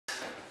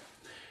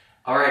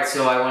Alright,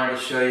 so I wanted to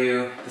show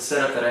you the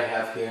setup that I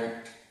have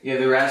here. You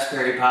have the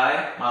Raspberry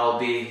Pi Model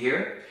B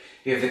here,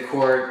 you have the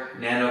Cord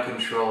Nano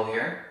Control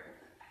here,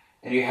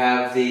 and you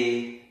have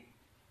the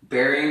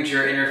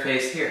Behringer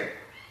interface here.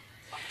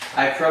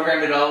 I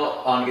programmed it all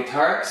on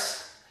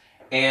Guitarix,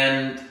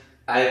 and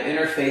I've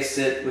interfaced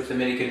it with the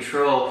MIDI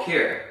control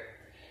here.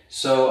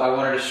 So I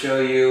wanted to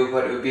show you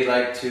what it would be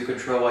like to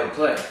control while you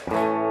play.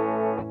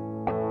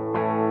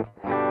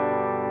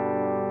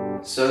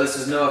 So this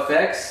is no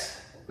effects.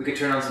 We could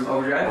turn on some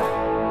overdrive.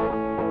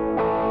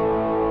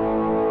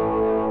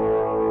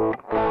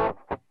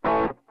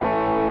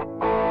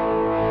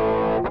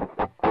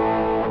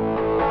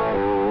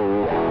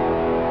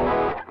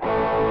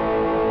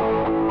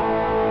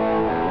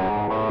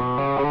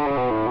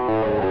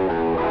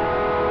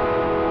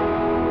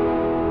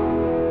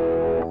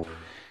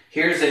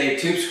 Here's a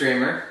Tube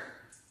Screamer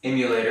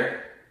emulator.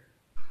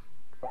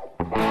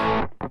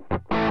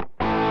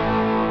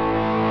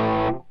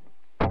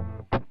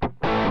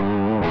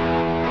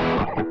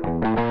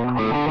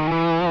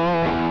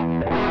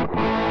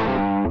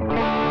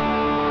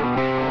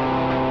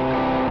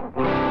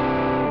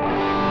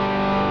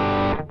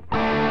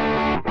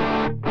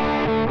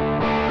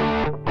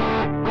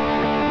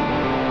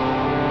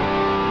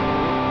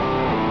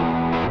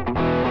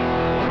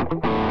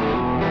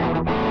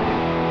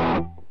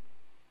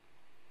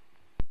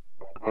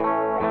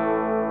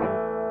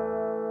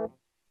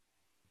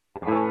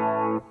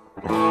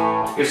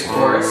 Here's the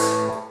chorus.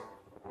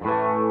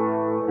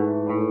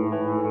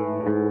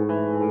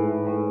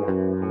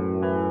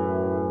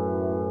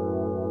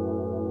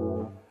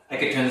 I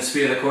could turn the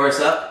speed of the chorus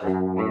up.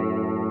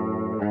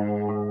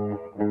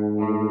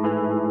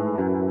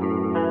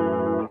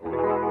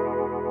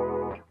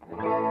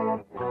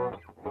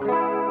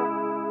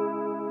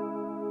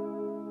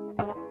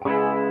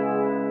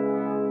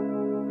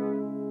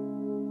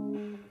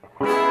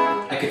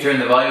 I could turn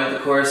the volume of the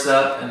chorus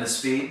up and the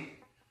speed.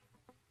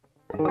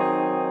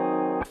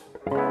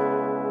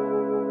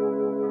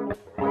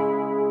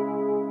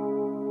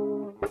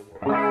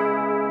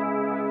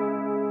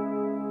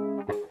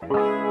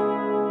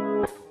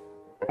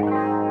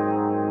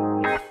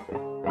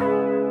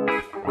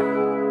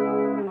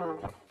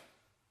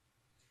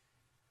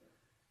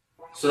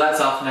 So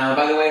that's off now.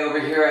 By the way, over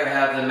here I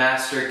have the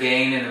master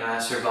gain and the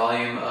master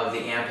volume of the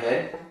amp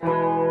head.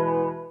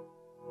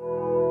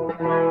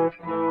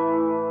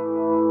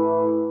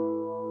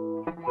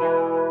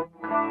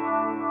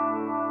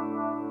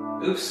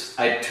 Oops,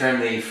 I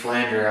turned the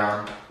flanger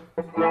on.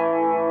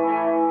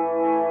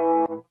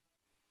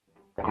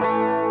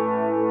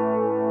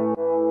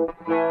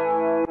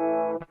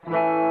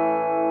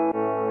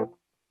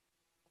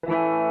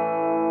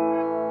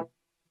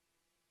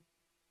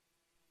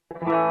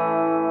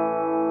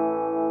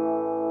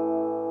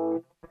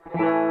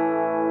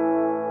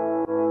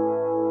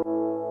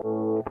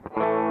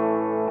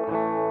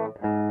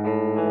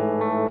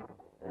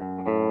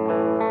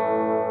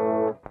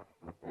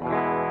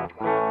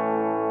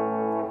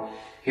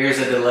 Here's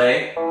a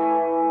delay.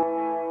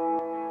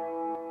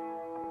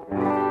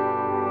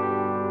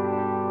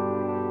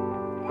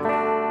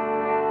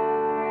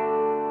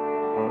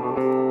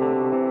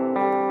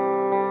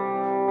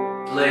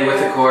 Delay with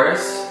the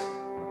chorus.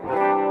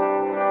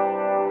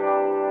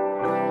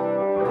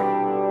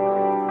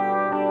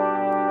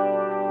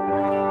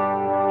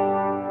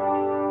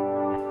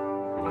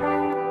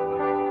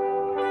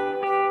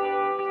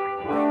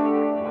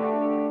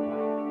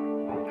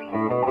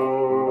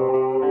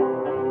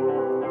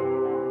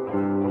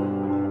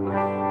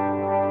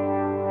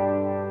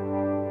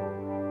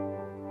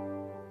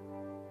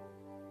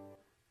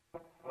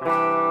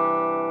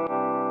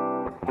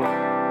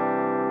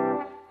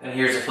 And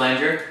here's a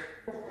flanger.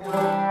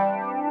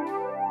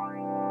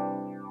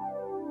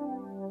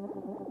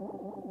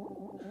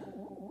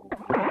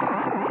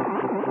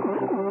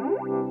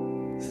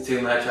 It's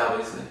too much,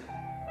 obviously.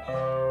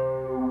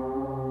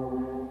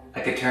 I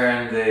could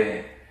turn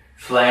the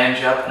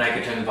flange up and I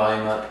could turn the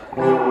volume up.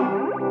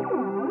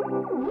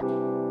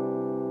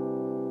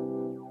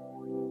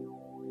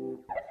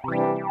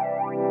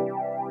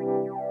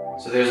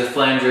 So there's a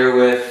flanger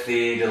with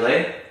the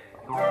delay.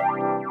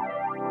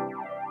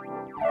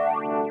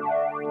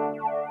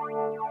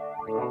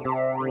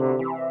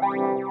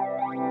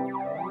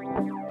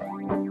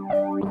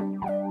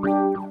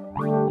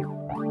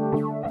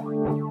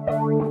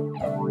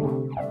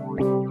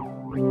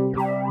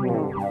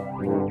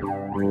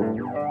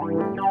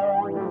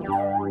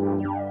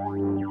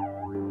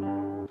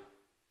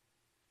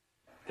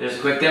 There's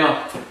a quick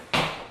demo.